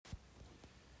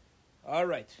All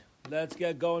right, let's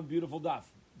get going. Beautiful daf.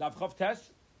 Daf Chav Tes.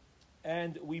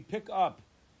 And we pick up,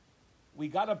 we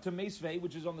got up to Meisvei,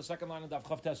 which is on the second line of Daf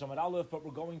Chav Tes Amud Aleph, but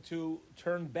we're going to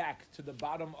turn back to the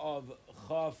bottom of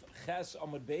Chav Ches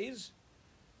Amud Beis.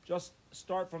 Just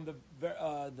start from the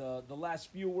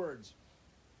last few words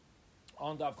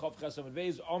on Daf Chav Ches Amud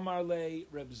Beis. Omar le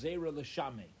Reb Zera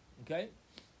l'Shamei. Okay?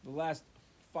 The last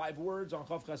 5 words on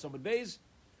Chav Ches Amud Beis.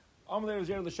 Omar le Reb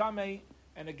Zera l'Shamei.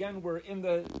 And again, we're in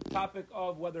the topic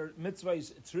of whether mitzvah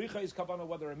is tzricha is kavanah,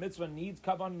 whether a mitzvah needs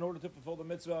kavanah in order to fulfill the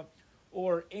mitzvah,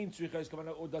 or ain't tzricha is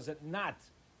kavanah, or does it not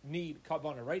need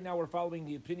kavanah. Right now, we're following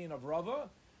the opinion of Rava,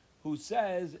 who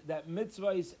says that mitzvah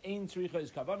is ain't tzricha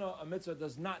is kavanah. A mitzvah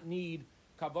does not need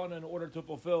kavanah in order to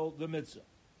fulfill the mitzvah.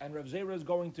 And Rav Zera is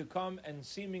going to come and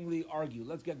seemingly argue.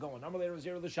 Let's get going. Amalei Rav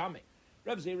Zera l'Shamei.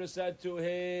 Rav Zera said to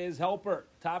his helper,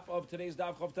 top of today's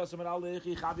daf Chav Tes Amud Aleph,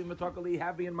 Chavi Matakali,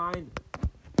 have me in mind.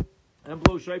 And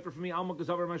blow shayfer for me, Alma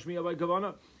Kazavar Mashmiya by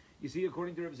Kavana. You see,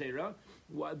 according to Rav Zera,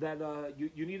 that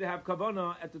you need to have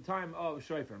Kavana at the time of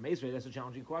shayfer. Meisvei, that's a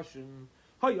challenging question.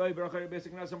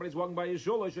 Somebody's walking by his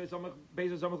shul, or he's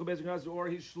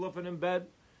shluffing in bed,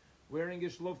 wearing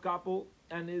his shluff kapel,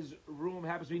 and his room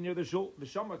happens to be near the shul. The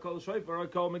Shama calls shayfer, I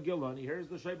call Megillah, and he hears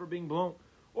the shayfer being blown,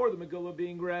 or the Megillah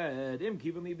being read. If he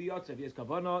has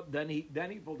Kavana, then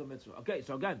he pulled the mitzvah. Okay,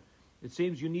 so again, it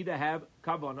seems you need to have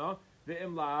Kavana. The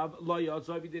imlav lo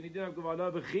yotzo if he didn't have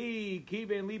kavana v'chi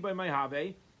kiven li by my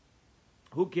have.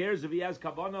 Who cares if he has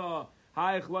kavana?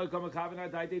 Ha'ich lo kam kavana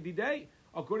daite diday.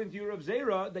 According to your Rav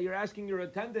Zera, that you're asking your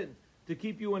attendant to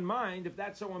keep you in mind. If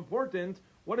that's so important,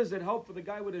 what does it help for the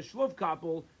guy with a shluv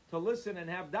couple to listen and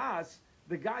have das?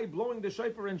 The guy blowing the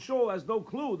shofar in shul has no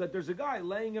clue that there's a guy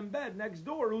laying in bed next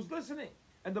door who's listening,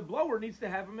 and the blower needs to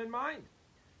have him in mind.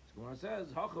 So Gemara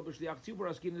says, "Hacha b'shliach tzibur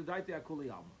askin daite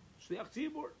akuli alma." Shliach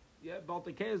tzibur. Yeah,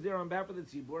 Baltekeh is there on behalf of the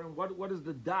tzibur, and what is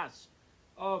the das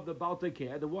of the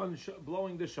Baltekeh, the one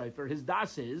blowing the shofar? His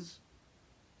das is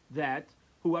that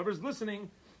whoever's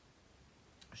listening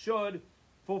should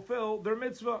fulfill their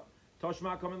mitzvah.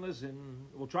 Toshma, come and listen.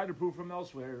 We'll try to prove from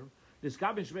elsewhere. Let's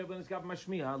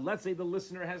say the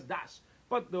listener has das,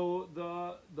 but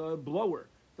the blower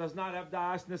does not have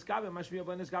das,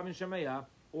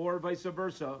 or vice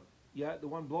versa. Yeah, the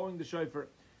one blowing the shofar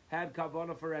had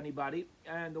kavanah for anybody,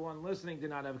 and the one listening did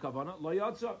not have kavanah. Lo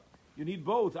yotza. You need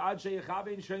both. Ad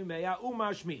sheyechaben shemeya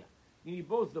umashmiya. You need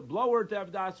both the blower to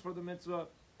have das for the mitzvah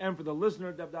and for the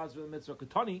listener to have das for the mitzvah.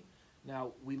 Katani.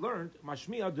 Now we learned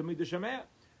mashmiya demi de shemeya.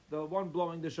 The one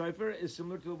blowing the shofar is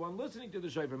similar to the one listening to the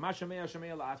shofar. Mashameya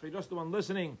shemeya la'asvei. Just the one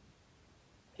listening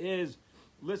is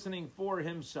listening for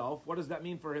himself. What does that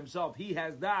mean for himself? He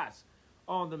has das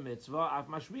on the mitzvah. Af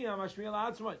mashmiya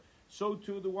la'atzmai. So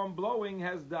too the one blowing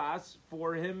has das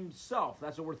for himself.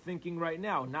 That's what we're thinking right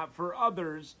now, not for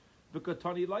others. Because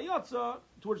Tani Layatza,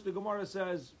 to which the Gemara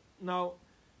says, no,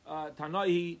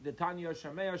 Tanaihi, the Tanya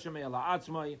Shameya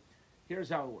La'atzmai. Here's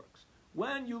how it works.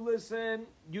 When you listen,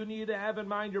 you need to have in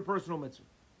mind your personal mitzvah.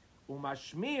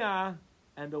 Umashmiya,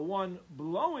 and the one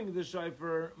blowing the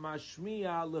shofar,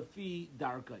 Mashmiya Lefi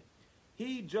Darkai.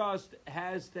 He just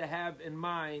has to have in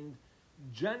mind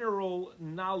general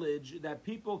knowledge that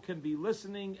people can be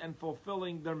listening and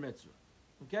fulfilling their mitzvah.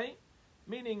 Okay?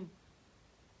 Meaning,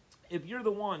 if you're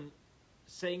the one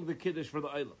saying the kiddush for the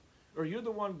olam, or you're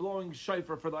the one blowing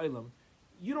shofar for the olam,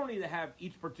 you don't need to have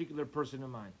each particular person in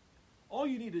mind. All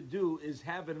you need to do is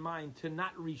have in mind to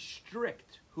not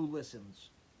restrict who listens.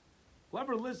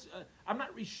 Whoever listens, I'm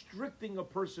not restricting a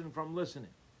person from listening.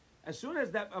 As soon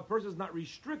as that a person is not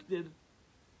restricted,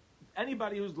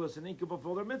 anybody who's listening can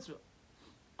fulfill their mitzvah.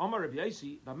 Amar Rabbi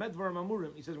Yaisi, Bamedvar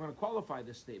Mamurim, he says, we're going to qualify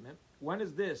this statement. When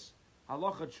is this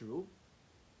halacha true?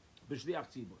 B'shliach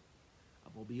tzibur.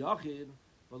 Abu biyachid,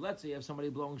 but let's say you have somebody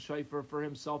blowing shofar for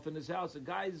himself in his house. A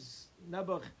guy's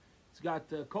nebuch, he's got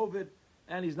COVID,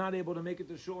 and he's not able to make it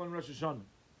to shul on Rosh Hashanah.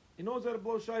 He knows how to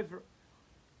blow shofar.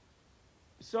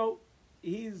 So,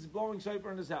 he's blowing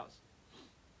shofar in his house.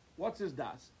 What's his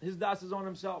das? His das is on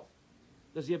himself.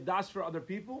 Does he have das for other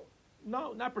people?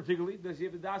 No, not particularly. Does he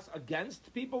have a das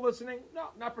against people listening? No,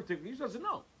 not particularly. He just doesn't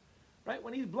know. Right?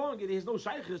 When he's blowing it, he has no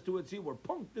shaykhis to it. See, where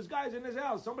punk, this guy's in his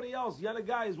house. Somebody else, the other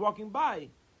guy is walking by.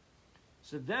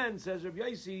 So then, says Rabbi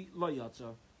Yaisi, lo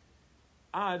yatsa.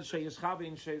 Ad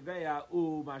sheyischavin sheveya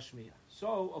u mashmiya.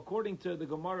 So, according to the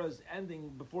Gemara's ending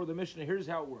before the Mishnah, here's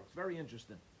how it works. Very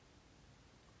interesting.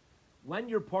 When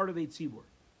you're part of a tzibur,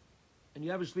 and you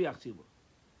have a shliach tzibur,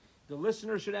 the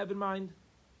listener should have in mind,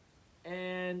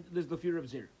 and there's the fear of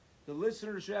zir. The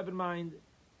listener should have in mind,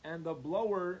 and the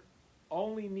blower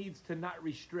only needs to not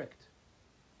restrict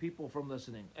people from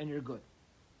listening, and you're good.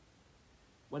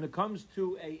 When it comes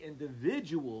to a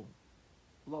individual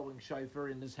blowing shofar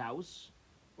in his house,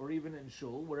 or even in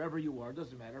shul, wherever you are,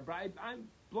 doesn't matter. But I'm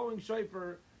blowing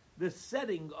shofar. The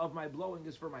setting of my blowing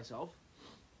is for myself.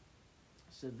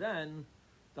 So then,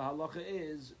 the halacha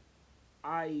is,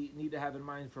 I need to have in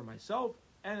mind for myself,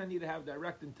 and I need to have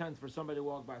direct intent for somebody to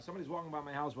walk by. Somebody's walking by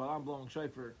my house while I'm blowing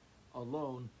shofar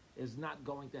alone is not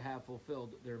going to have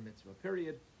fulfilled their mitzvah.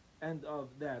 Period. End of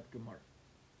that Gemara.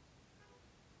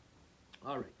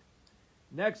 All right.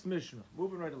 Next Mishnah.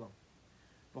 Moving right along.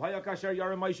 An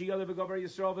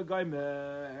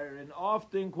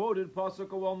often quoted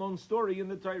pasuk, a well-known story in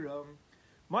the Torah.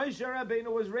 Moshe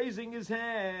Rabbeinu was raising his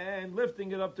hand,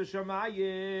 lifting it up to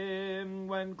Shemayim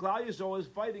when Klal Yisrael was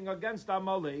fighting against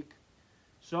Amalek.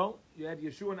 So you had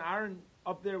Yeshua and Aaron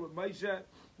up there with Moshe,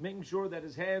 making sure that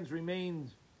his hands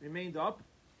remained up,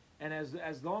 and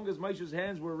as long as Moshe's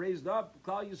hands were raised up,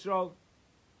 Klal Yisrael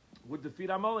would defeat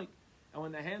Amalek, and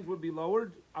when the hands would be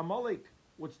lowered, Amalek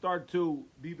would start to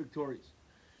be victorious.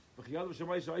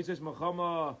 Says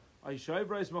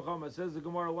the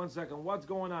Gemara, 1 second, what's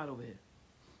going on over here?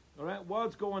 All right,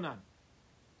 what's going on?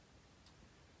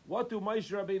 What do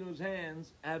Moshe Rabbeinu's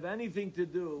hands have anything to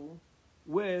do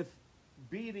with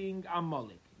beating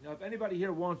Amalek? Now, if anybody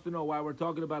here wants to know why we're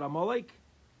talking about Amalek,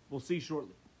 we'll see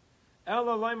shortly.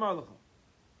 Rather,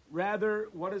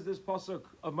 what is this pasuk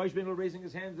of Moshe Rabbeinu raising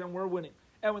his hands and we're winning?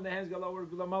 And when the hands get lower,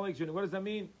 Amalek's winning. What does that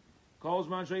mean? Calls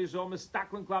man Yisrael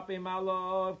mistaklin klape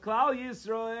malav. Klal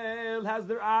Yisrael has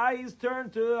their eyes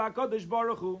turned to Hakadosh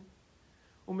Baruch Hu.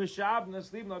 Umishab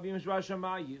naslim lavim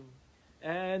shvashamayim,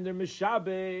 and they're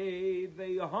mishabe.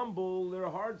 They humble their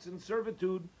hearts in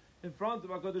servitude in front of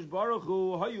Hakadosh Baruch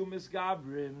Hu. Hayu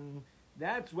misgabrim.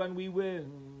 That's when we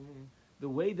win. The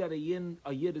way that a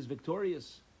yid is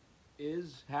victorious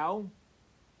is how?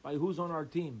 By who's on our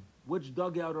team. Which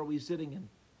dugout are we sitting in?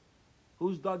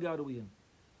 Whose dugout are we in?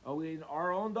 Are we in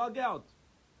our own dugout?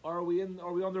 Or are we on the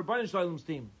Rebbeinu Shleilim's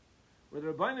team? Where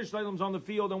the Rebbeinu Shleilim's on the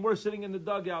field and we're sitting in the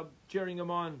dugout cheering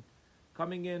him on,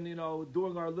 coming in,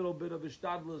 doing our little bit of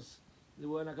ishtadlus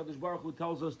when HaKadosh Baruch Hu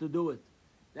tells us to do it.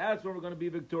 That's when we're going to be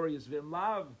victorious. V'im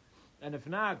lav, and if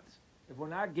we're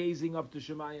not gazing up to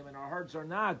Shemayim and our hearts are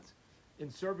not in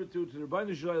servitude to the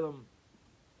Rebbeinu Shleilim,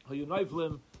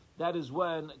 Hayunayflim, that is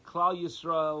when Klal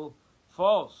Yisrael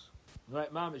falls.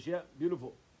 Right, mamish, yeah,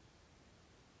 beautiful.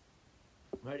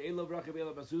 Right,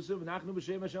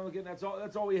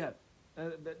 that's all we have.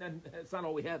 That's not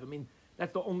all we have. I mean,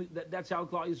 that's how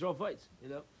Klal Yisrael fights.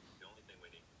 The only thing we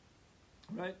need.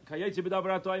 Right.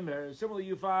 Similarly,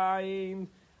 you find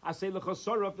Asay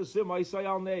l'chasara v'simay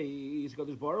sayal neis.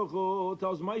 Kadosh Baruch Hu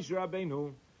tells Moshe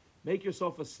Rabbeinu, make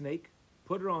yourself a snake,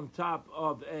 put it on top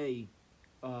of a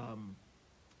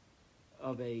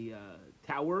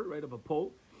tower, right, of a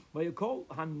pole.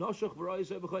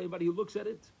 Anybody who looks at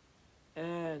it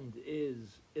and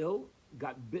is ill,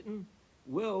 got bitten,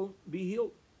 will be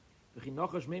healed.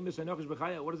 What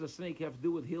does a snake have to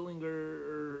do with healing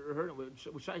or hurting? With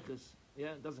shaykhis?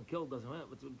 Yeah, it doesn't kill, doesn't it?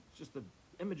 It's just the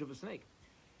image of a snake.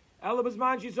 The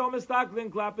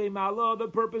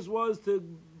purpose was to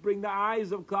bring the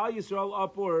eyes of Klal Yisrael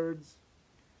upwards.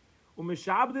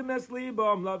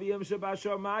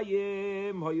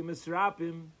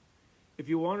 If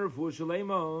you want refuah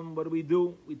shleimah, what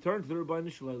do? We turn to the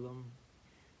Rebbeinu Shleilim.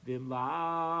 Vim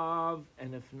lav,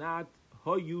 and if not,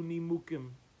 hoyu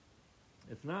nimukim.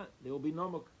 If not, they will be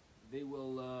namuk. They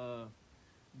will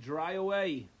dry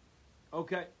away.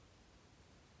 Okay.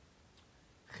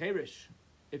 Cherish.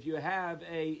 If you have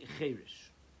a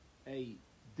cherish, a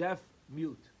deaf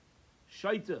mute,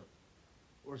 shaita,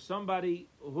 or somebody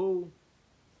who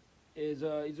is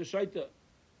he's a shaita,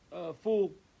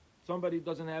 fool, somebody who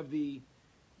doesn't have the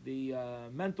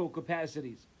mental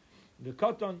capacities. The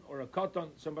katan or a katan,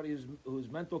 somebody whose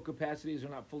mental capacities are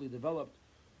not fully developed.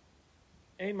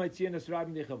 They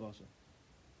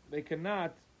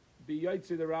cannot be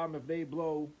yaitzi the ram if they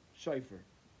blow shofar.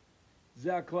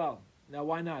 Zaklal. Now,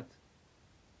 why not?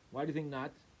 Why do you think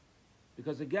not?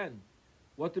 Because again,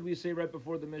 what did we say right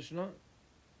before the Mishnah?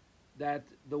 That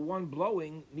the one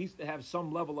blowing needs to have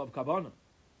some level of kavanah.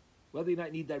 Whether you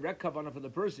not need direct kavanah for the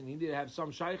person, you need to have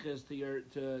some shaykhis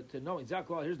to knowing.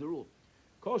 Zaklal, here's the rule.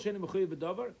 Kol sheni mechuyev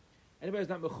b'davar. Anybody who's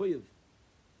not mechuyev,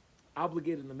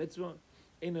 obligated in the mitzvah,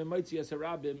 eino moitzi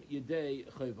asarabim yedei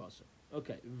chayvasa.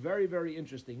 Okay, very, very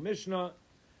interesting Mishnah,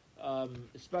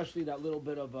 especially that little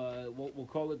bit of we'll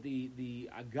call it the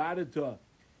agadata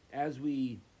as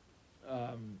we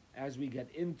get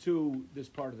into this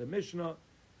part of the Mishnah,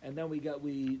 and then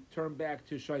we turn back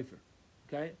to shofar.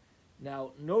 Okay,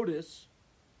 now notice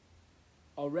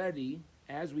already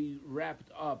as we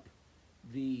wrapped up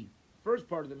the first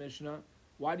part of the Mishnah,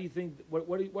 why do you think?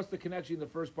 What's the connection in the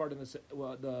first part and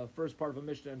the first part of a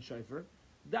Mishnah and Shofar?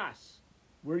 Das,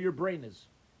 where your brain is,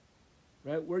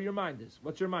 right? Where your mind is.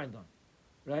 What's your mind on,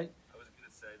 right? I was going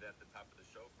to say that the top of the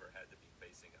shofar had to be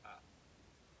facing up.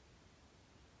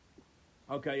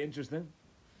 Okay, interesting.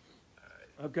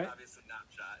 Okay. Obviously not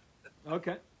shot.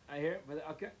 Okay, I hear. But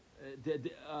okay.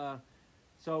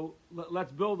 So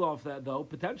let's build off that though.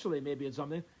 Potentially, maybe it's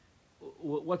something.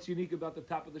 What's unique about the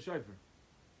top of the shofar?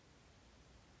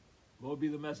 What would be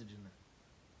the message in that?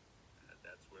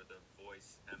 That's where the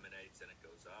voice emanates and it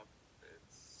goes up.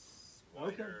 It's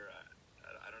wider. Okay.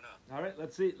 I don't know. All right,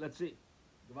 let's see.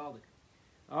 Gewaldig.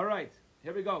 All right,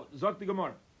 here we go. Zok the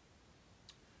Gemara.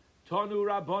 Tanu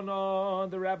Rabbana,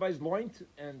 the rabbis loint,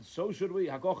 and so should we.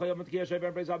 Hakocha yom tkiyah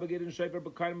shayver beis abagid and shayver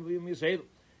b'kayim v'yim yisrael.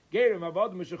 Gerim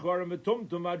avad mishachorim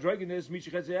v'tumtum adrogenis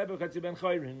mishichetzi ebe chetzi ben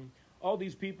chayrin. All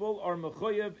these people are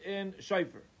mechoyev in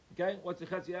shayfer. Okay, what's the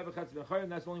chetzi ebe chetzi ben chayrin?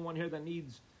 That's the only one here that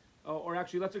needs, or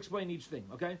actually, let's explain each thing.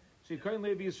 Okay, so Yikayin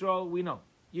Levi Yisrael, we know.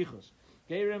 Yichus.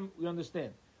 Gerim, we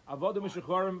understand. Avodim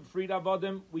mishachorim, freed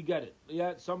avodim, we get it.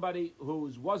 Yeah, somebody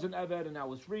who was an eved and now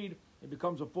was freed, it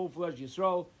becomes a full-fledged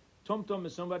Yisrael. Tumtum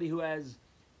is somebody who has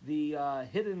the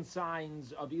hidden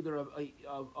signs of either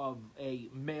of a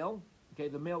male. Okay,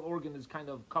 the male organ is kind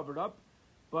of covered up,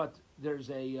 but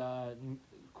there's a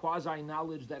quasi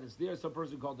knowledge that it's there. Some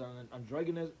person called an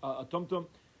androgynous, a tumtum.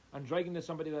 Androgynous,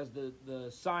 somebody who has the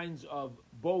signs of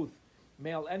both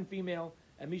male and female.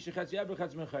 And misha chetzi eber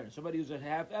chetzi ben chayrin. Somebody who's a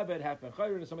half eved, half ben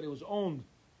chayrin, and somebody who's owned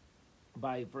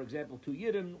by, for example, two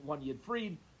yidden, one yid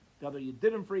freed, the other yid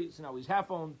didn't free, so now he's half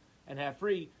owned and half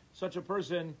free. Such a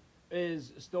person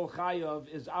is still chayav,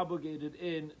 is obligated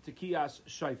in tekiyas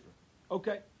shayfer.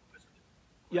 Okay.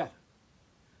 Yeah.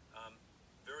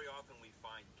 Very often we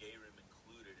find Gerim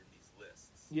included in these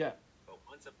lists. Yeah. But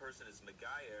once a person is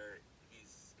Megayer,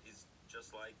 he's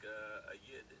just like a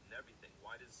Yid and everything.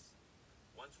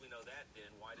 Once we know that,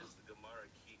 then why does the Gemara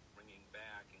keep bringing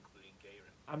back, including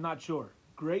Gerim? I'm not sure.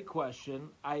 Great question.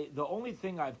 The only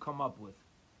thing I've come up with.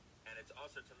 And it's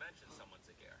also to mention someone's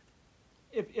a Ger.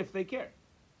 If they care.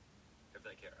 If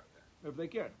they care, okay. If they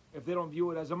care. If they don't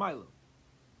view it as a milu.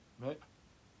 Right?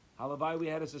 Halavai, we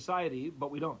had a society, but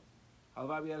we don't.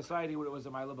 Halavai, we had a society where it was a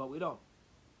milah, but we don't.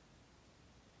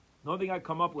 The only thing I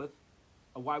come up with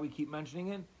of why we keep mentioning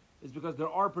it is because there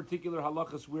are particular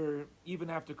halachas where even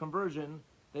after conversion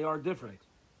they are different,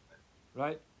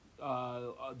 right?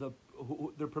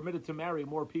 They're permitted to marry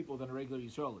more people than a regular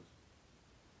Yisrael is.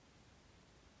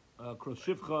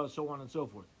 Kroshivcha, so on and so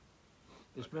forth.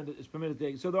 It's permitted to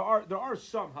take. So there are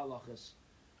some halachas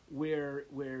where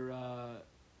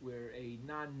a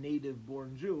non-native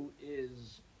born Jew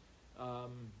is,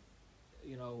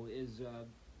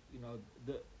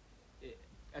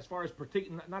 as far as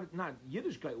particular, not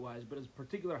Yiddishkeit wise, but as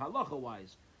particular halacha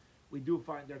wise, we do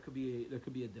find there could be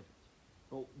a difference.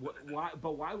 But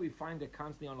why we find it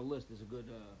constantly on a list is a good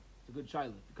shiloh.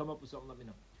 If you come up with something, let me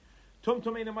know.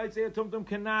 Tumtum might say a tumtum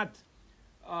cannot.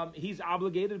 He's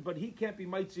obligated, but he can't be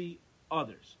mitzi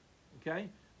others. Okay,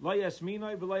 la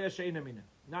yasminoi v'la yasheina.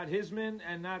 Not his min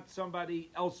and not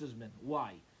somebody else's min.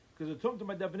 Why? Because a tumtum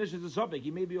by definition is a suffix.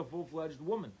 He may be a full-fledged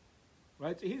woman,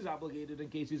 right? So he's obligated in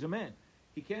case he's a man.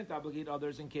 He can't obligate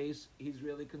others in case he's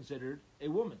really considered a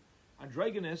woman.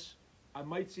 Androgynous, I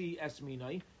might see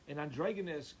esminai, and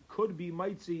androgynous could be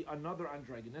might see another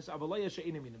androgynous,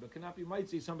 but cannot be might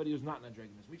see somebody who's not an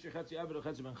androgynous.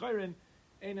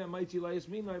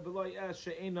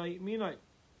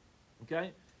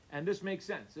 Okay, and this makes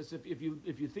sense. This, if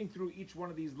you think through each one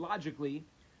of these logically,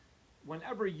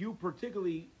 whenever you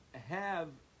particularly have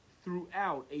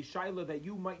throughout a shaila that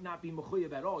you might not be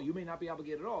mechuyev at all, you may not be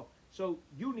obligated at all. So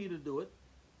you need to do it,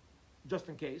 just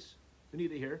in case. You need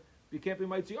to hear. You can't be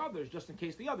might see others, just in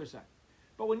case the other side.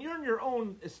 But when you're in your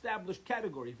own established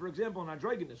category, for example, an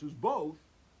androgynous who's both,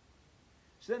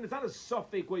 so then it's not a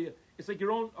suffix where it's like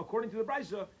your own. According to the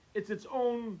Brisa, it's its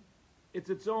own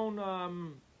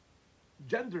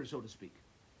gender, so to speak,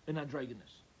 an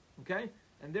androgynous. Okay,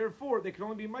 and therefore they can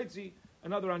only be might see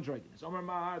another androgynous.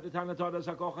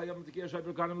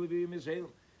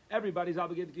 Everybody's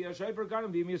obligated to Kiyah Shayfer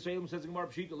Ganim V'im Yisraelim, says the Gemara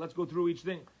Pshita. Let's go through each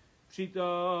thing.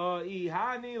 Pshita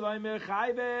ihani loy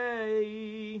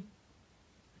mechayvei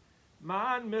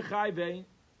man mechayvei.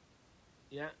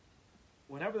 Yeah.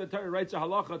 Whenever the Torah writes a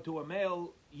halacha to a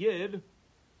male yid,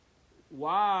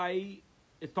 why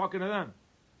it's talking to them?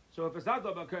 So if it's not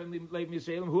about currently Lev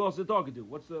Yisraelim, who else is it talking to?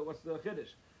 What's the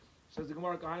chiddush? Says the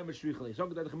Gemara Kahayim Meshrichli. So I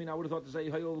would have thought to say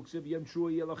Hayol Ksiv Yem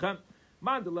Shua Yelachem.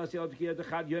 Only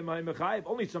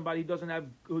somebody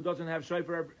who doesn't have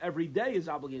shofar every day is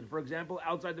obligated. For example,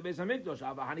 outside the Beis Hamikdash,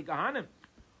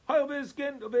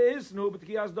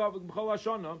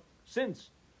 since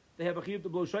they have a chiyuv to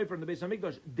blow shofar in the Beis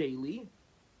Hamikdash daily,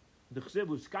 I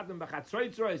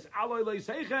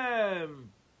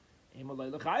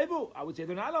would say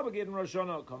they're not obligated in Rosh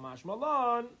Hashanah. Kamash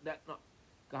Malon, that no,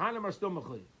 Kahanim are still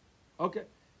mechuyev. Okay,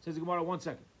 says the Gemara. 1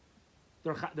 second,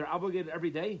 they're obligated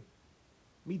every day.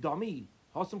 Midami,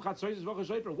 Hasam Chatzos V'Chas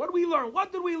Shofar. What did we learn?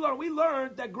 What did we learn? We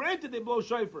learned that granted they blow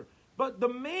shofar, but the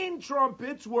main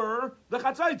trumpets were the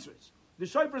Chatzos. The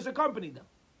shofars accompanied them.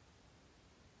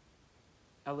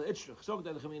 Ela Itzrich, so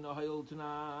that Chemina Hayol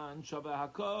Tanan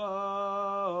Shabbat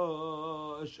Hakadosh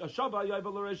Shabbat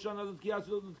Yavel Rosh Hashanah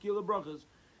Tkiyasu Tkila Brachas.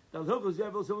 The Hilchos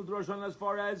Yavel similar to Rosh Hashanah as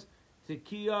far as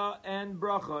Tekiya and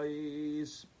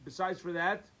Brachas. Besides for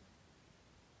that,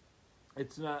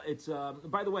 it's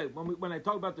by the way, when I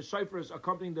talk about the shofars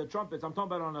accompanying the trumpets, I'm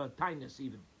talking about on a tinus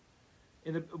even.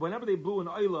 Whenever they blew an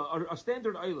oila, or a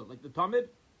standard oila like the Tamid,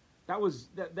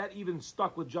 that even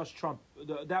stuck with just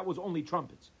that was only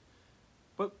trumpets.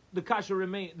 But the kasha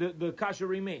the kasha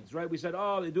remains, right? We said,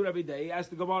 oh, they do it every day. Ask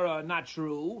the Gemara, not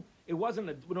true. It wasn't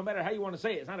no matter how you want to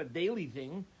say it, it's not a daily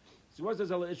thing. So what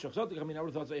says Ela Itzrich? I mean, I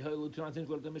would have thought say the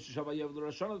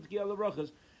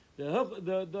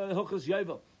Hilchos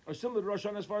Yavel are similar to Rosh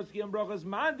Hashanah as far as Tkiyah and Brachas.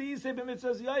 Mandi say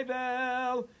b'mitzvahs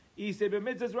Yavel. He say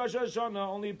b'mitzvahs Rosh Hashanah.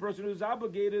 Only person who's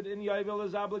obligated in Yavel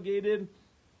is obligated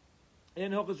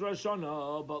in Hilchos Rosh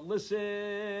Hashanah. But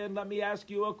listen, let me ask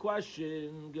you a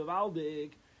question.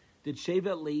 Givaldik, did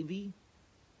Shevet Levi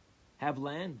have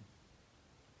land?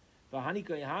 V'hani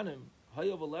kayahanim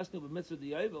hayav alesnu b'mitzvah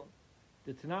the Yavel.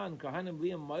 The Tanan kahanim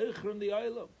liyam meichrim the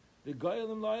Yavel. The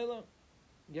Gayalim Laila.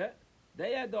 Yeah.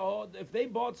 They had if they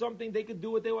bought something, they could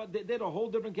do what they want. They had a whole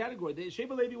different category.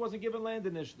 Sheva Levi wasn't given land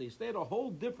initially, so they had a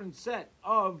whole different set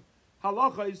of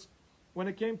halachas when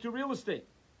it came to real estate.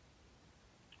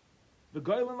 The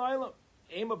Goyal and Laila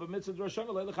aim of a mitzvah Rosh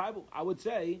Hashanah. I would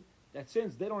say that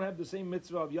since they don't have the same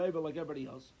mitzvah of Yovel like everybody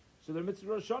else, so their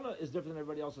mitzvah Rosh Hashanah is different than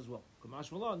everybody else as well.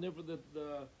 Kamash Malon, therefore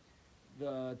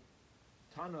the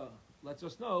Tana lets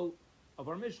us know of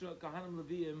our Mishnah, Kahanim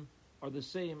Leviim are the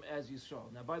same as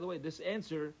Yisrael. Now, by the way, this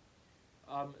answer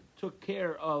took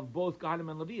care of both Kahanim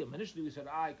and Leviim. Initially, we said,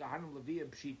 Kahanim Leviim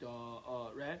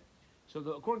Pshita, right? So,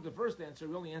 according to the first answer,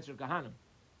 we only answered Kahanim.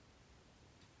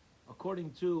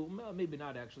 According to, maybe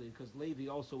not actually, because Levi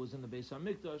also was in the Beis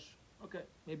HaMikdash. Okay,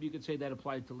 maybe you could say that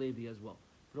applied to Levi as well.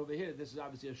 But over here, this is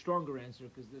obviously a stronger answer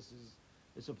because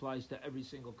this applies to every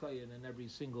single Kayan and every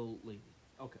single Levi.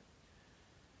 Okay.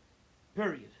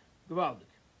 Period. Gewaldig.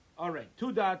 All right,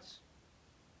 2 dots.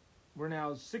 We're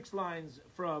now 6 lines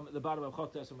from the bottom of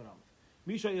Chot Tesam and Aleph.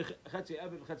 Misha Chetzi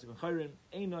Eved Chetzi Ben Chayrin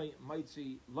Einai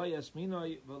Maitzi Layes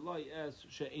Minai V'Layes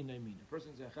She'Einai Mina.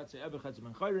 Person says Chetzi Eved Chetzi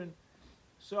Ben Chayrin,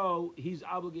 so he's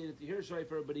obligated to hear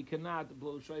shofar, but he cannot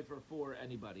blow shofar for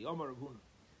anybody. Omar Rav Huna.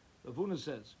 Rav Huna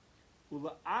says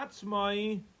Ula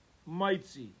Atzmai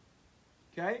Maitzi.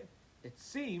 Okay, it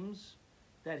seems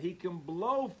that he can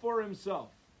blow for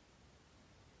himself.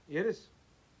 It is.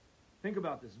 Think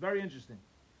about this. Very interesting.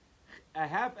 A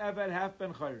half Eved, half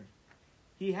Ben Chayrin.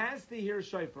 He has to hear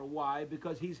shofar. Why?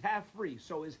 Because he's half free.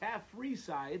 So his half free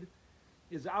side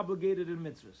is obligated in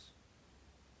mitzvahs.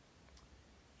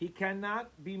 He cannot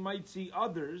be mitzi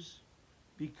others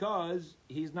because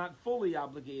he's not fully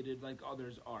obligated like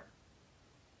others are.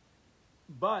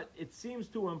 But it seems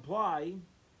to imply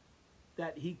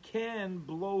that he can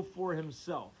blow for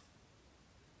himself.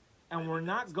 And we're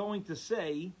not going to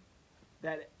say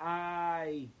that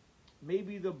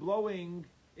maybe the blowing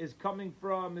is coming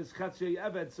from his Chetzi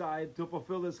Eved side to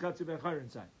fulfill his Chetzi Ben Chayrin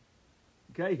side.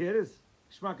 Okay, here it is.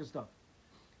 Shmaka stuff.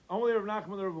 Only Rav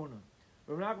Nachman and Rav Huna.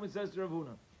 Rav Nachman says to Rav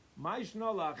Huna,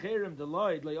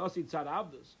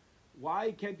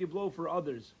 why can't you blow for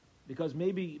others? Because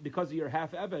of your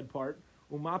half Eved part,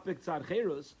 umapik tzad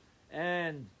cherus,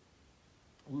 and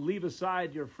leave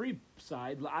aside your free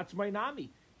side, la'atzmai nami.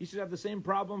 He should have the same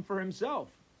problem for himself.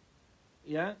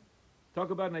 Yeah?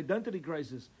 Talk about an identity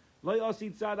crisis. We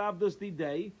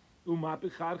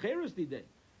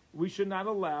should not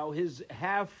allow his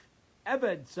half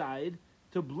Eved side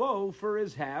to blow for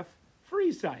his half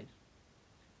free side.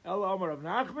 El Omar of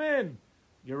Nachman,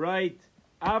 you're right.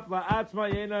 You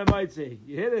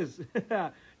hear this?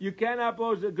 You cannot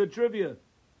blow. Good trivia.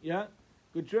 Yeah?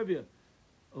 Good trivia.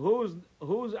 Who's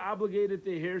obligated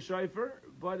to hear shofar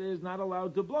but is not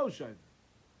allowed to blow shofar?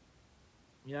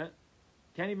 Yeah?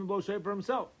 Can't even blow shofar for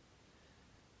himself.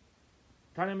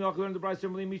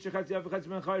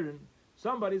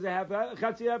 Somebody's a half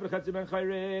chatzi ever chatzi ben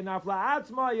chayre nafla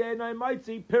atzma yenai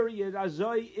mitzi. Period.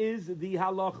 Azoi is the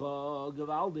halacha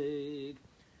gevaldik.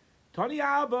 Tani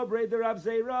Abba, brother Rab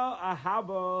Zera,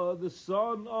 Ahaba, the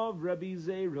son of Rabbi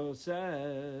Zera,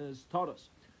 says, taught us,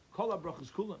 Kol brachas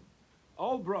kulam,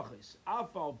 all brachas,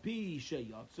 afal pi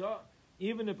sheyatza,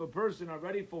 even if a person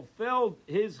already fulfilled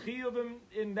his chiyuvim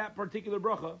in that particular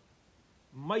bracha,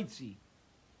 mitzi,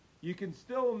 you can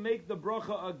still make the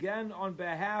bracha again on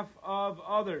behalf of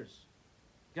others.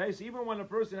 Okay, so even when a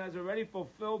person has already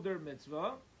fulfilled their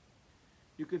mitzvah,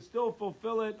 you could still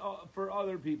fulfill it for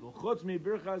other people. Chutz mi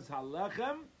birchas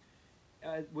halechem,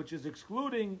 which is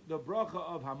excluding the bracha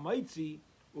of hamaitzi,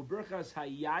 ubirchas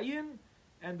hayayin,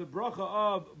 and the bracha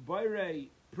of bayrei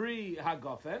pri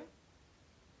hagafen.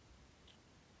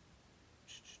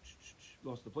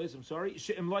 Lost the place. I'm sorry.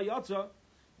 She'im la yatza,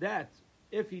 that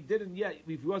if he didn't yet,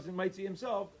 if he wasn't maitzi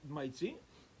himself, maitzi,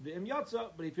 the im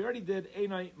yatza. But if he already did,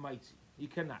 einai maitzi, he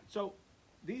cannot. So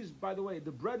these, by the way,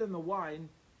 the bread and the wine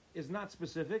is not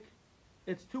specific.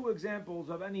 It's two examples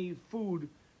of any food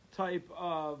type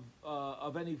of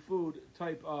any food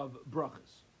type of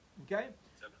brachas. Okay?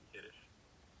 Except for Kiddush.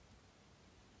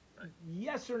 Right.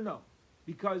 Yes or no?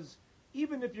 Because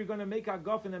even if you're going to make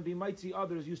hagafen and be mitzi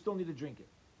others, you still need to drink it.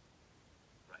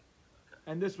 Right. Okay.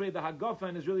 And this way, the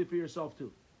hagafen is really for yourself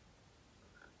too.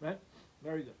 Okay. Right?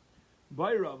 Very good.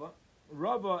 By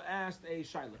Rava asked a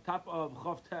shaila, top of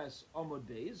Chav Tes Amud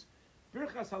Beis.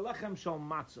 Birchas halechem shal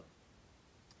matzah,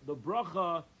 the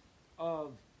bracha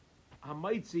of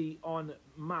hamaitzi on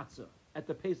matzah at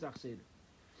the Pesach Seder.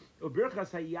 Or birchas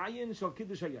hayayin shal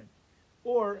kiddush hayayin,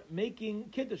 or making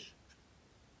kiddush.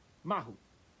 Mahu,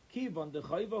 kivan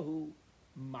dechayvahu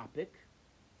mapik,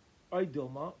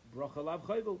 oidoma bracha lav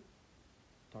chayvu.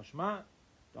 Tashma,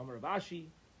 Damar Rav Ashi,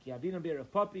 ki avina be'er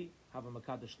of papi, have a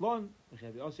makadosh lon,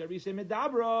 v'chevi osi arise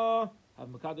medabra, have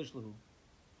a makadosh lahu.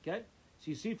 Okay. So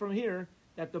you see from here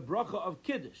that the bracha of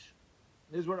Kiddush,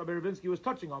 this is what Rabbi Ravinsky was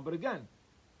touching on, but again,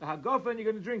 the hagafen you're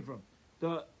going to drink from.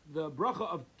 The bracha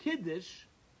of Kiddush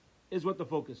is what the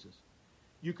focus is.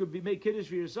 You could make Kiddush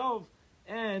for yourself,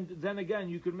 and then again,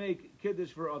 you could make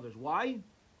Kiddush for others. Why?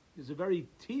 It's a very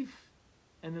teef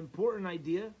and important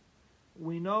idea.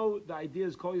 We know the idea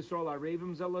is Kol Yisrael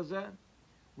Arevim Zelazeh.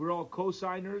 We're all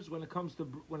co-signers when it comes to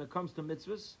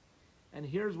mitzvahs. And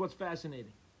here's what's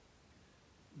fascinating.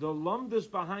 The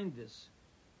lumdus behind this,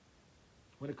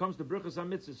 when it comes to Birchas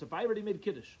HaMitzvahs, if I already made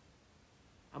Kiddush,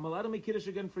 I'm allowed to make Kiddush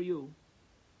again for you,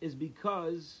 is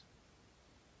because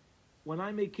when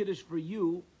I make Kiddush for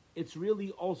you, it's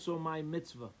really also my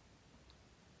mitzvah.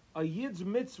 A Yid's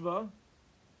mitzvah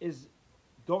is,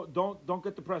 don't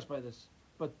get depressed by this,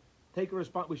 but take we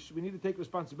need to take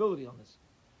responsibility on this.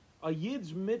 A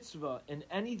Yid's mitzvah in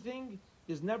anything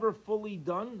is never fully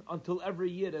done until every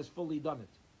Yid has fully done it.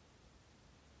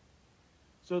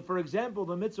 So, for example,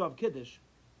 the mitzvah of Kiddush,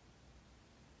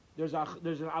 there's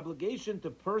an obligation to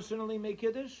personally make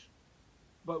Kiddush,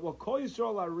 but what Kol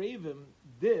Yisrael Arevim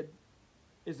did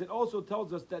is it also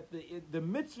tells us that the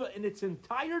mitzvah in its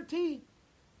entirety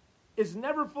is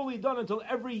never fully done until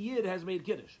every Yid has made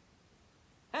Kiddush.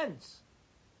 Hence,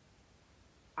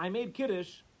 I made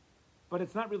Kiddush, but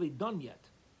it's not really done yet.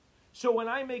 So when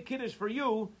I make Kiddush for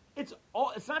you, it's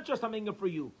not just I'm making it for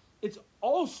you, it's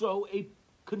also a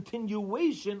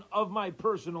continuation of my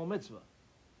personal mitzvah.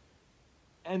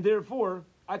 And therefore,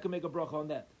 I can make a bracha on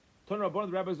that.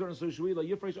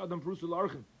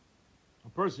 A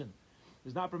person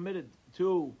is not permitted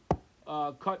to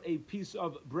cut a piece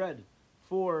of bread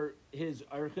for his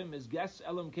archim, his guests,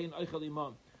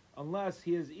 unless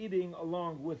he is eating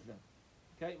along with them.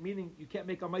 Okay, meaning you can't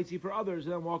make a maitzi for others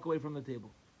and then walk away from the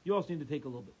table. You also need to take a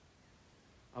little bit.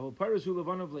 You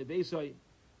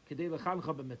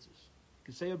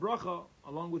can say a bracha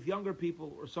along with younger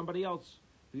people or somebody else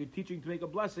who you're teaching to make a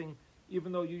blessing,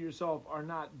 even though you yourself are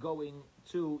not going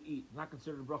to eat. Not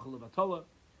considered a bracha levatola.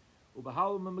 When it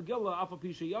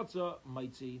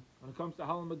comes to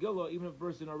Halal Megillah, even if a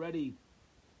person already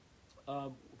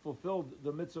fulfilled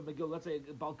the mitzvah Megillah, let's say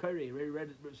Balkari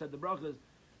already said the brachas,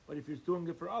 but if you're doing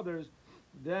it for others,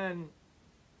 then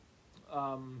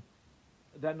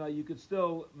you could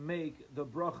still make the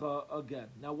bracha again.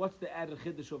 Now, what's the added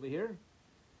chiddush over here?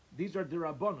 These are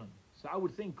derabanan. So I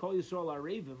would think Kol Yisrael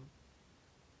Arevim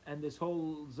and this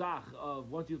whole zach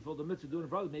of once you fulfill the mitzvah, doing it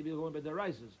for others, maybe you're going by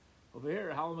deraises. Over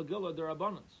here, Halal Megillah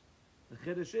derabanans. The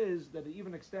chiddush is that it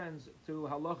even extends to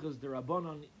halachas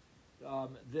derabanan.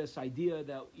 This idea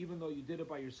that even though you did it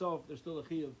by yourself, there's still a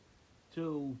chiyuv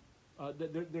to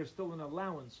there's still an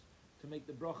allowance to make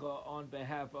the bracha on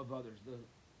behalf of others. The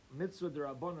mitzvah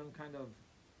derabanan kind of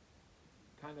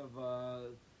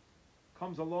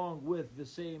comes along with the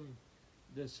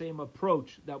same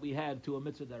approach that we had to a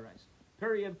mitzvah deraisa.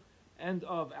 Period. End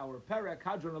of our perek.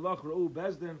 Hadron alach ra'u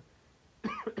bezdin.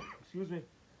 Excuse me.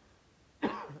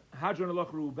 Hadron alach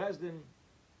ra'u bezdin.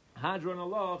 Hadron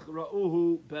alach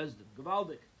ra'uhu bezdin.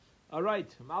 Gavaldik. All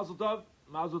right. Mazel tov.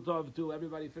 Mazel tov to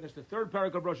everybody. Finished the third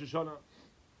perek of Rosh Hashanah.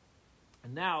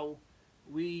 And now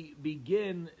we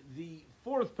begin the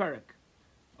fourth perek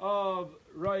of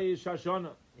Rosh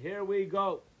Hashanah. Here we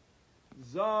go.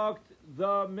 Zogt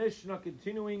the Mishnah,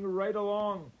 continuing right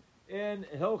along in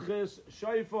Hilchis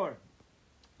Shofar.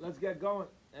 Let's get going.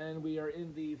 And we are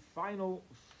in the final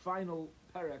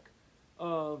perek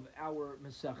of our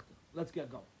Masechta. Let's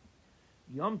get going.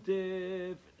 Yom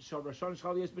Tiv, Shal Rosh Hashanah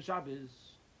Shchal Yes B'Shabbos.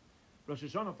 Rosh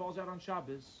Hashanah falls out on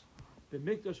Shabbos.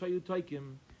 B'Mikdash Hayu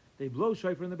Taikim. They blow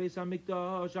shofar in the Beis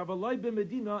HaMikdash. Avalai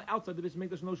b'Medina, outside the Beis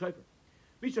HaMikdash, no shofar.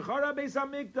 B'Shachara Beis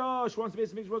HaMikdash, once the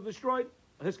Beis HaMikdash was destroyed,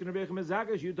 Hiskin Rebbeich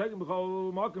Mezakeh, you take him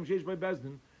b'chol Malkim Sheish by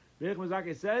Bezdin. Rebbeich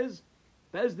Mezakeh says,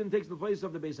 Bezdin takes the place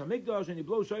of the Beis HaMikdash, and you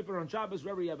blow shofar on Shabbos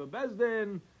wherever you have a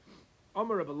Bezdin.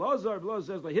 Amar Rebbe Lazar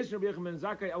says, like Hiskin Rebbeich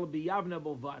Mezakeh el b'Yavne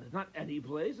Bolvad. It's not any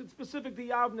place, it's specific to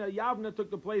Yavne. Yavne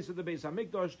took the place of the Beis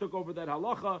HaMikdash, took over that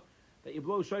halacha, that you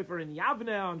blow shofar in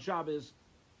Yavne on Shabbos.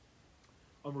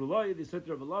 Amrullah, the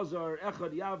Sitter of Elazar,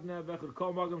 Echad Yavne, Vechad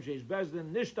Kol Magam Sheish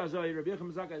Bezdin, Nishtazai, Rabbi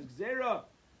Yechim Zakai's Gzera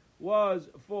was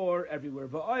for everywhere.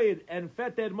 Va'ayid and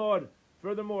Feted Mod.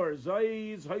 Furthermore,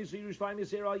 Zayis, Haysi Yerushalayim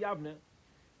Yisrael Yavne.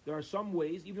 There are some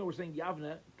ways, even though we're saying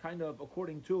Yavne, kind of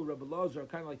according to Rabbi Elazar,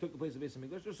 kind of like took the place of Beis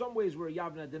HaMikdash. There's some ways where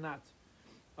Yavne did not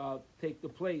take the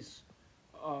place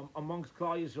amongst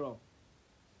Klal Yisrael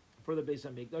for the Beis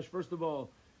HaMikdash. First of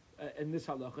all, in this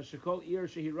halacha, Shekol Ir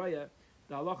Shehiraya.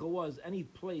 The halacha was any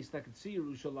place that could see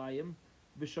Yerushalayim,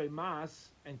 V'shaymas,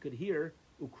 and could hear,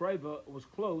 Ukraiva was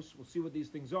close, we'll see what these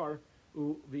things are,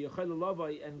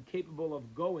 V'yachel and capable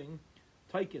of going,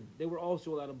 Taikin, they were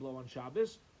also allowed to blow on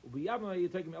Shabbos, V'yavna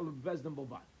Yitaikim El Bezdin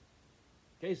Bolvad.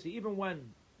 Okay, so even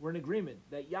when we're in agreement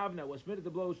that Yavna was permitted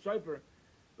to blow shofar,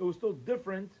 it was still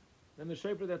different than the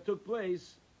shofar that took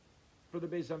place for the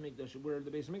Beis HaMikdash, where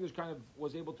the Beis HaMikdash kind of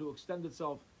was able to extend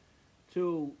itself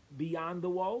to beyond the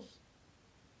walls.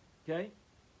 Okay,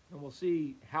 and we'll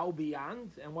see how beyond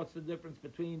and what's the difference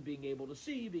between being able to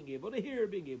see, being able to hear,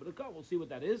 being able to come. We'll see what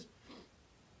that is.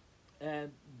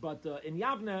 But in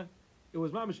Yavne, it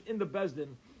was mamish in the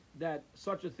Bezdin that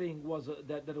such a thing was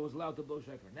that it was allowed to blow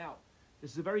shofar. Now,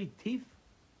 this is a very deep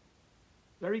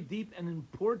and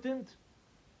important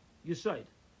Yesod,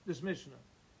 this Mishnah,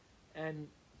 and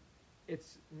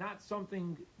it's not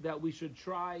something that we should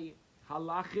try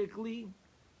halachically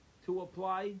to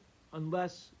apply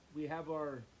unless we have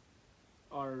our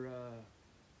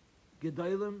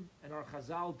Gedalim and our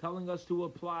Chazal telling us to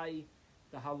apply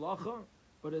the halacha,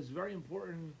 but it's very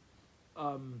important.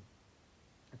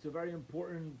 It's a very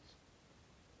important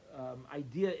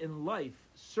idea in life,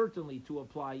 certainly to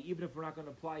apply, even if we're not going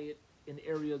to apply it in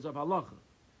areas of halacha,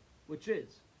 which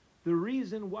is the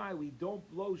reason why we don't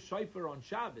blow shofar on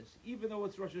Shabbos, even though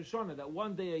it's Rosh Hashanah, that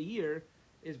one day a year,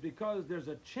 is because there's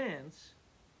a chance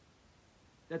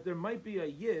that there might be a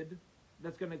yid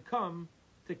that's going to come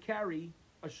to carry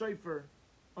a shofar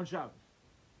on Shabbos.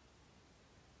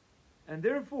 And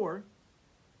therefore,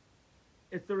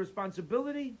 it's the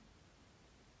responsibility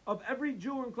of every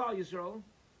Jew in Klal Yisrael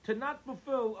to not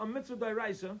fulfill a mitzvah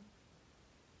d'oraisa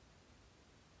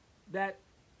that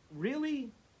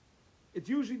really, it's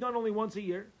usually done only once a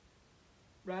year,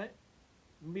 right?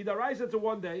 Midaraisa, it's a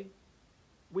one day.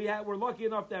 We're lucky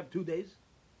enough to have 2 days,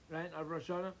 right, of Rosh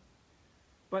Hashanah.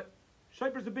 But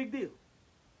shofar is a big deal.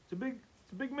 It's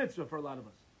a big mitzvah for a lot of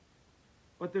us.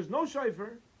 But there's no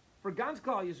shofar for Gans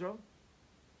Klal Yisrael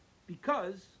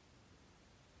because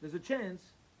there's a chance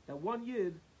that one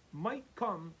yid might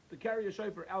come to carry a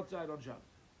shofar outside on Shabbos.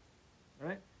 All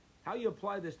right? How you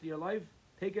apply this to your life,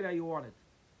 take it how you want it.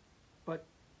 But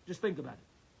just think about it.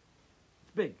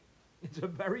 It's big. It's a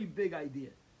very big idea.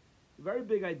 A very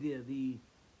big idea. The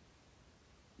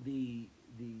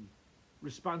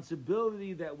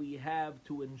responsibility that we have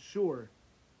to ensure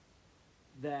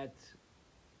that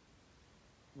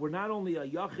we're not only a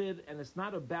yachid, and it's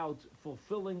not about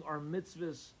fulfilling our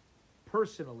mitzvahs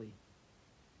personally.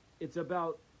 It's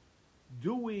about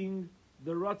doing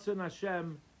the Ratzon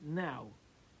Hashem now.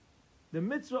 The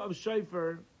mitzvah of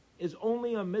shofar is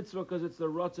only a mitzvah because it's the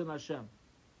Ratzon Hashem.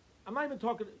 I'm not even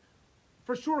talking,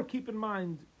 for sure keep in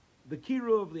mind the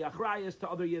kiruv, the achrayas to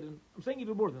other yidden. I'm saying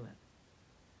even more than that.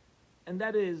 And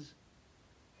that is,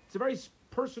 it's a very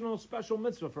personal, special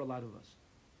mitzvah for a lot of us.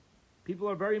 People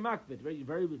are very makbid,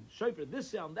 very shofar, this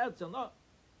sound, that sound,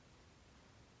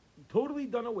 totally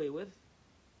done away with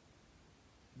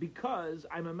because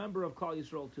I'm a member of Klal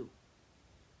Yisrael too.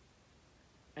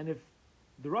 And if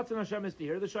the Ratzon Hashem is to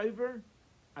hear the shofar,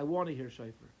 I want to hear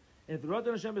shofar. And if the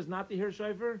Ratzon Hashem is not to hear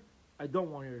shofar, I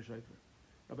don't want to hear shofar.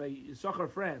 Rabbi Yisachar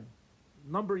Fran,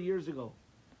 a number of years ago,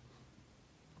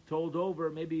 told over,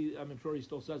 maybe, I'm sure he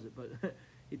still says it, but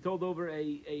he told over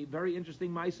a very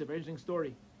interesting ma'aseh, very interesting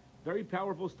story. Very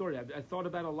powerful story. I thought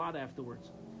about it a lot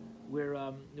afterwards. Where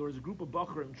there was a group of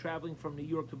Bachrim traveling from New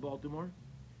York to Baltimore.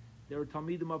 They were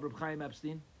Talmidim of Reb Chaim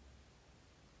Epstein.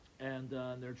 And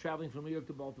they're traveling from New York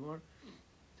to Baltimore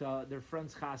to their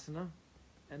friend's chasana.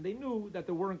 And they knew that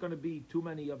there weren't going to be too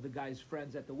many of the guy's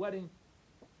friends at the wedding.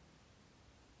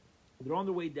 They're on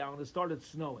their way down. It started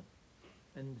snowing.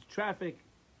 And traffic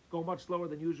go much slower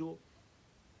than usual.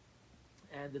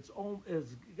 And it's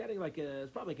getting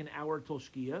it's probably like an hour till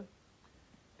Shkia.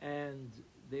 And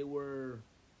they were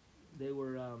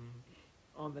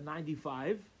on the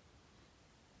 95.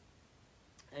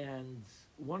 And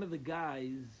one of the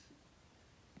guys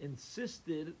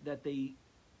insisted that they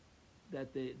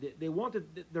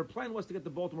wanted, their plan was to get to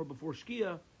Baltimore before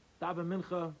Shkia, daven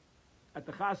mincha at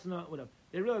the chasna, whatever.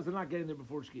 They realized they're not getting there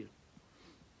before Shkia.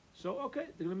 So, okay,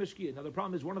 they're going to miss Shkia. Now, the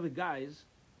problem is one of the guys,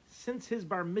 since his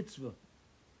bar mitzvah,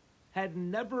 had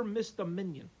never missed a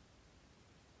minyan.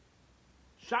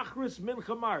 Shachris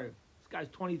Mincha Mariv. This guy's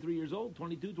 23 years old,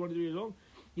 23 years old.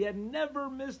 He had never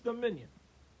missed a minyan.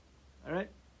 All right?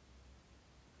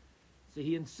 So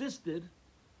he insisted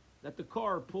that the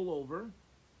car pull over,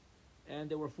 and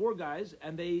there were 4 guys,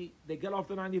 and they get off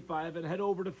the 95 and head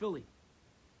over to Philly.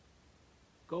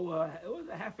 Go, it was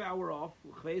a half hour off,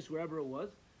 wherever it was.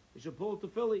 They should pull to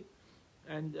Philly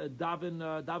and daven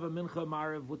Mincha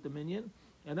Mariv with the minyan,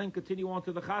 and then continue on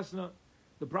to the chasna.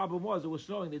 The problem was, it was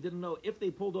snowing. They didn't know if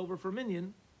they pulled over for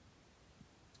minyan,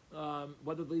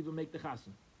 whether they'll even make the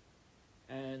chasna.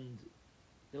 And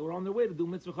they were on their way to do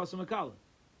mitzvah chasam akala.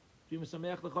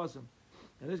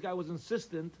 And this guy was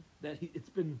insistent that he's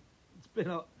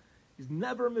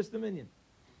never missed a minyan.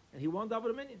 And he wanted to have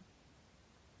a minyan.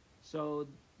 So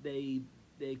they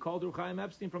called Reb Chaim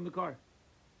Epstein from the car.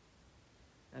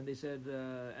 And they said,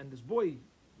 and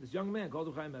this young man called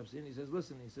Reb Chaim Epstein, he says,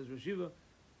 listen, Rosh Yeshiva,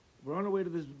 we're on our way to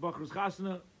this Bacher's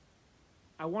Chasana.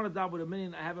 I want to daven with a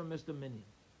minyan. I haven't missed a minyan.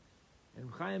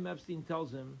 And Chaim Epstein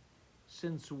tells him,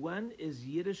 since when is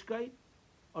Yiddishkeit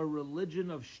a religion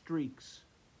of streaks?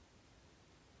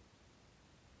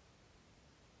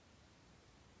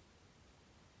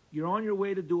 You're on your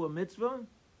way to do a mitzvah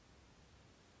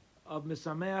of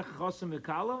Misameach Chosam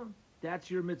Mikala.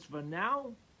 That's your mitzvah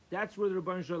now. That's where the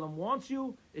Rebbeinu Shalom wants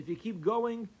you. If you keep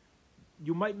going,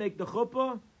 you might make the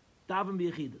chuppah. Daven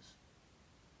b'yechidas.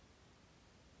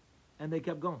 And they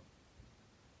kept going.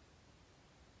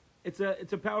 It's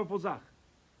a powerful zach.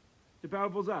 It's a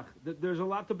powerful zach. There's a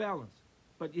lot to balance.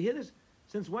 But you hear this?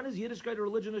 Since when is Yiddishkeit a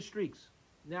religion of streaks?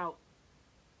 Now,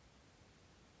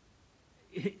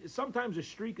 sometimes a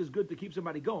streak is good to keep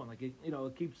somebody going. Like, it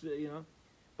keeps,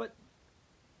 But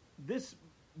this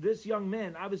young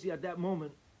man, obviously at that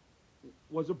moment,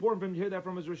 was important for him to hear that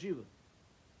from his Rosh Yeshiva.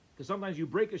 Because sometimes you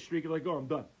break a streak, you're like, oh, I'm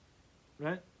done.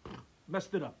 Right?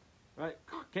 Messed it up. Right?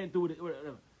 Can't do it,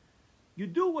 whatever. You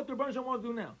do what the Rebbeinu Shalom wants to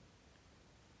do now.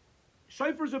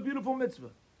 Shofar is a beautiful mitzvah.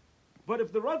 But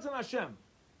if the Ratzon Hashem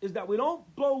is that we're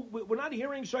not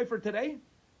hearing shofar today,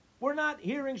 we're not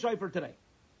hearing shofar today.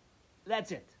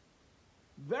 That's it.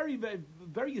 Very, very,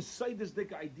 very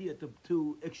Yisraelistic idea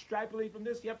to extrapolate from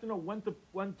this. You have to know when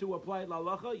to apply it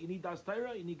la'alacha. You need das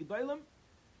Torah, you need gedolim.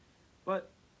 But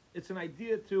it's an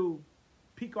idea to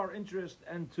pique our interest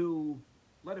and to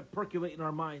let it percolate in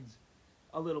our minds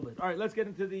a little bit. All right, let's get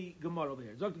into the Gemara over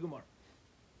here. Zok the Gemara.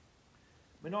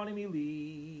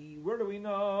 Where do we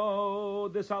know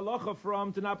this halacha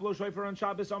from? To not blow shofar on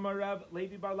Shabbos. Amar Rav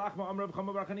Levi bar Lachma Amar Rav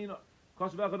Chama bar Chanina.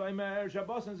 Kos v'echad omer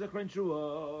Shabbos and Zichron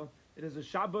Shua. It is a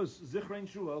Shabbos Zichron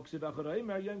Shua. Kos v'echad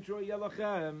omer Yom Shua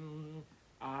Yelachem.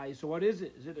 So what is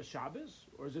it? Is it a Shabbos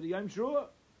or is it a Yom Shua?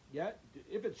 Yeah.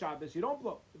 If it's Shabbos, you don't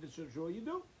blow. If it's Shua, you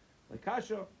do. Like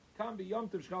Kasha, can be Yom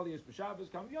Tov Shchalias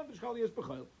b'Shabbos, can be Yom Tov Shchalias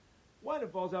b'Chol. When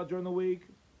it falls out during the week,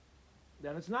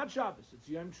 then it's not Shabbos. It's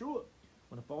Yom Shua.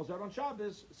 When it falls out on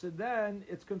Shabbos, so then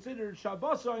it's considered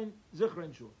Shabbosayin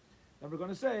Zichron Shua. Then we're going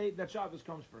to say that Shabbos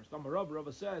comes first.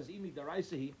 Rava says, Imi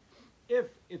Daraisahi, if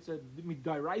it's a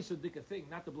Daraisa dika thing,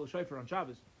 not to blow shofar on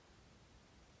Shabbos,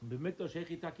 B'mikdash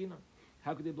Hechi Takina.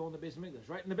 How could they blow in the Beis HaMikdash?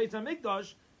 Right? In the Beis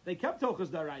HaMikdash, they kept Tochas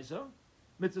Daraisa,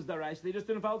 Mitzvahs Daraisa, they just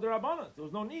didn't follow the Rabbanos. There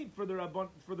was no need for the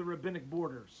rabbinic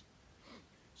borders.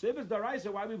 So if it's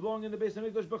Daraisa, why are we blowing in the Beis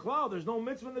HaMikdash B'chlal? There's no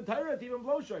mitzvah in the Torah to even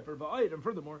blow shofar. And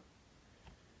furthermore,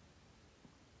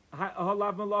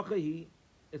 Halav Malachahi,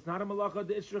 It's not a malacha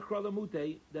de isra krala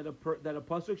mute that a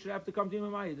pasuk should have to come to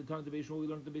him. The time to be Shmuel, we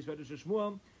learned to be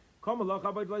Shmuel. Come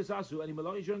malacha by Dleisasu, and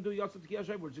malacha shouldn't do yatzat tkiyah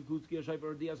shayfer, which includes tkiyah shayfer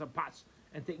or dias a pas,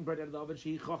 and taking bread out of the oven.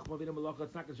 She chachma v'ina malacha.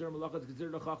 It's not considered malacha; it's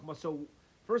considered a chachma. So,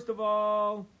 first of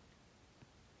all,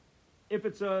 if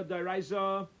it's a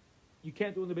daraisa, you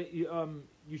can't do in the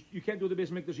you can't do the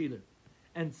base mikdash either.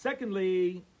 And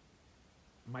secondly,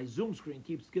 my Zoom screen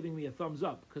keeps giving me a thumbs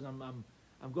up because I'm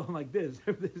going like this.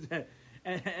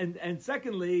 and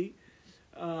secondly,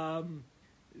 it's not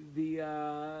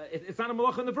a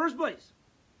malacha in the first place.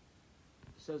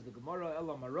 Says the Gemara,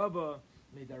 Ela Maraba,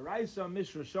 Midaraisa,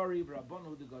 Mishra Shari,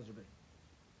 Rabbanon de Gazerbe.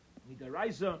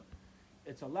 Midaraisa,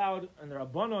 it's allowed, and the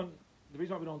Rabbanon, the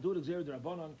reason why we don't do it is the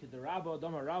Rabbanon, Kidarabba,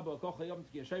 Dama Rabba, Kochayam,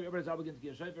 Tkiyah Shefer, everybody's obligated to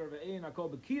Tkiyah Shefer, Ve'ein,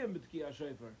 Akol, Bekiyam, Tkiyah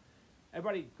Shefer.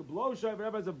 Everybody could blow Shefer,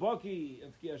 everybody's a Baki,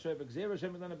 and Tkiyah Shefer, Gzera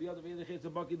Shefer, then a Biyad, Ve'elich, it's a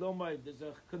Baki, Lomai. There's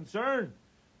a concern.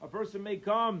 A person may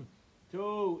come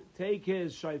to take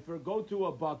his Shefer, go to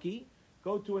a Baki,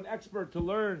 go to an expert to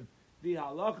learn the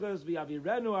halachas,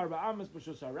 v'avirenu arba amas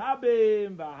b'shus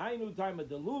harabim, v'hainu time of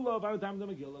the lulav, v'hainu time of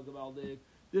the Megillah gavaldik.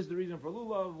 This is the reason for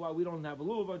lulav, why we don't have a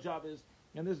lulav on Shabbos,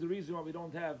 and this is the reason why we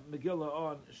don't have Megillah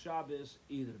on Shabbos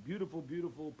either. Beautiful,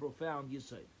 beautiful, profound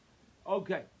yisayid.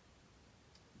 Okay.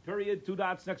 Period. 2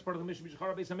 dots. Next part of the mission.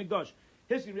 Mishachar Beis Hamikdash.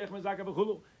 History Rech Mezaka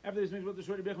v'chulu. After this mission, the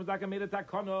short Rech Mezaka made a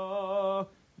takana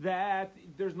that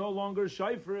there's no longer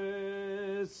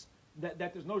shayfris. That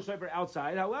there's no shayfer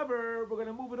outside. However, we're going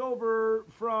to move it over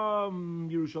from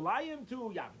Yerushalayim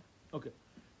to Yavna. Okay.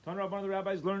 Tanra, one of the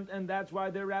rabbis learned, and that's why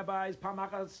their rabbis,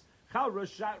 Pamachas, Chal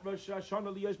Rosh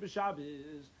Hashanah Liyosh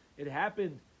B'Shabbos. It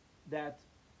happened that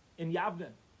in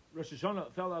Yavna, Rosh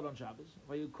Hashanah fell out on Shabbos.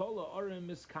 Vayukola Orim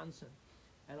Wisconsin.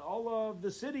 And all of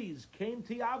the cities came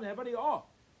to Yavna. Everybody,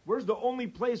 where's the only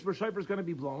place where shayfer is going to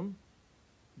be blown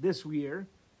this year?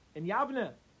 In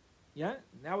Yavna. Yeah,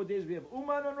 nowadays we have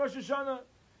Uman on Rosh Hashanah,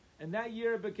 and that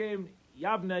year it became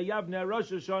Yavna,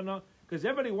 Rosh Hashanah, because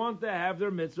everybody wants to have their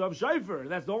mitzvah of shayfer.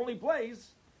 That's the only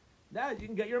place that you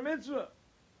can get your mitzvah.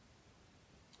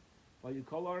 While you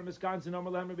call our Wisconsin, Rabbi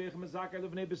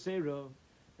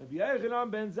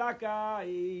Yochanan ben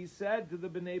Zakkai said to the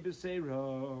Bnei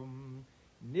Beseira,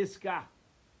 Niska,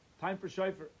 time for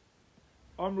shayfer.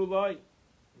 Amrulai,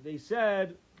 they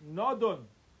said, Nodun,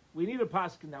 we need a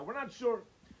paskin now. We're not sure.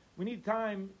 We need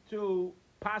time to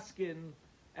paskin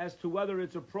as to whether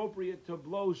it's appropriate to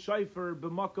blow shayfer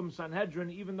b'makom Sanhedrin,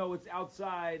 even though it's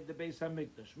outside the Beis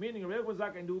Hamikdash. Meaning, Rabbi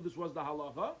Zakkai knew this was the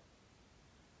halacha,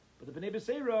 but the Bnei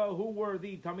Beseira, who were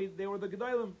the Tamid, they were the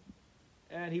Gedolim,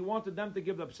 and he wanted them to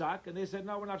give the psak, and they said,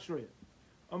 no, we're not sure yet.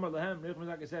 Amar lahem, Rabbi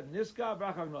Zakkai said, Niska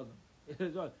brachag nodam.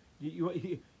 You're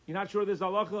not sure this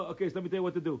halacha? Okay, so let me tell you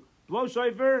what to do. Blow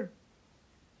shayfer,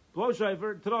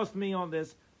 trust me on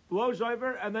this. Blow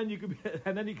shayfer, and then you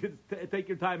could take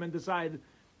your time and decide.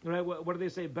 Right? What do they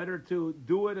say? Better to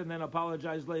do it and then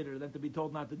apologize later than to be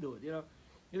told not to do it.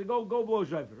 You go blow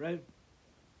shayfer, right?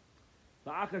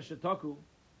 The achar shetaku,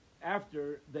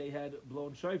 after they had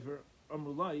blown shayfer,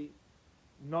 amrulai,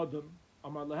 nodam,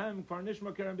 amar lahem, kfar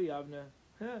nishma keren b'yavne.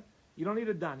 You don't need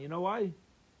it done. You know why?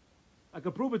 I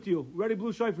can prove it to you. We already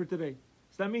blew shayfer today,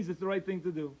 so that means it's the right thing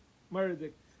to do.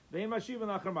 Meridik.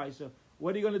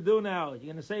 What are you going to do now? You're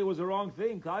going to say it was the wrong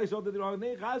thing. Klal did the wrong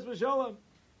thing. Chas v'shalom.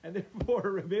 And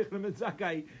therefore, Rabbi Yochanan ben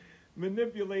Zakkai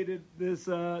manipulated this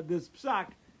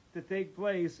psak to take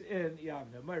place in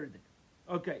Yavna. Meridik.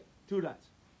 Okay, 2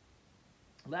 dots.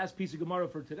 Last piece of Gemara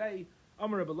for today.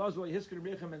 Amar Rabbi Lazar, Hisker Rabbi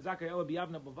Yochanan ben Zakkai ela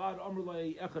b'Yavna b'vad. Amar lo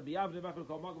echad b'Yavna v'echad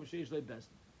kol makom sheish le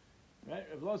bestin. Right?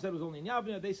 Rabbi Lazar said it was only in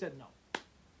Yavna. They said no.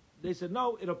 They said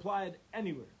no. It applied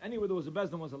anywhere. Anywhere there was a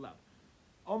bestin was allowed.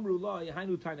 Amru la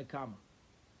yahainu Tanakama.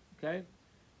 Okay?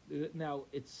 Now,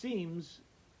 it seems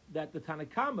that the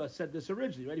Tanakama said this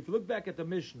originally, right? If you look back at the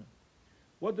Mishnah,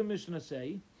 what the Mishnah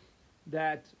say?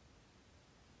 That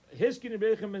Hiskin Rabbi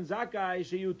Yochanan ben Zakkai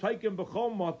sheyu taikim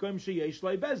b'chol makom sheyesh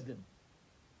lei bezdin.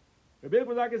 Rabbi Yochanan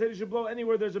ben Zakkai said you should blow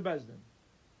anywhere there's a bezdin.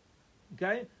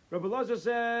 Okay? Rabbi Lazar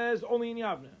says only in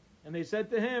Yavna. And they said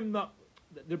to him, no.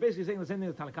 They're basically saying the same thing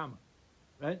as Tanakama.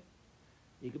 Right?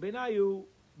 Yikabenayu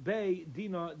Bay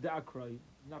Dina de Akroi.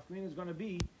 Nafkamina is going to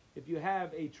be if you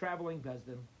have a traveling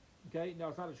bezdin. Okay, now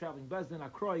it's not a traveling bezdin.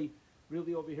 Akroi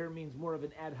really over here means more of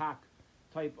an ad hoc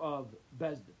type of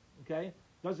bezdin. Okay,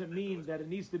 doesn't mean that it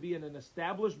needs to be in an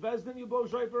established bezdin you blow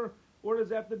shayfer, or does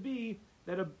it have to be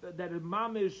that a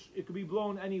mamish it could be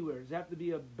blown anywhere? Does it have to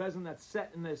be a bezdin that's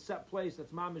set in a set place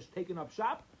that's mamish taken up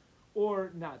shop,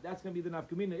 or not? That's going to be the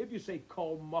nafkamina. If you say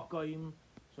kol makaim,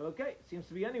 so okay, it seems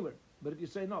to be anywhere. But if you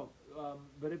say no,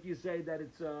 but if you say that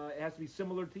it has to be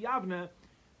similar to Yavna,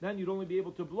 then you'd only be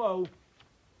able to blow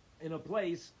in a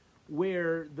place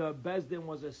where the Bezdin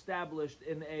was established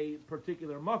in a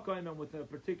particular makom and with a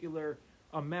particular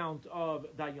amount of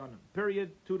dayanim.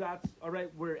 Period. 2 dots. All right,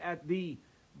 we're at the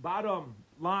bottom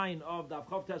line of the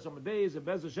Avchav Tesam Beis and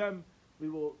Bez Hashem. We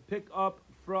will pick up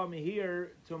from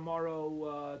here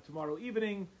tomorrow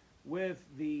evening with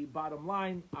the bottom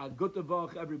line. Good to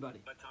everybody.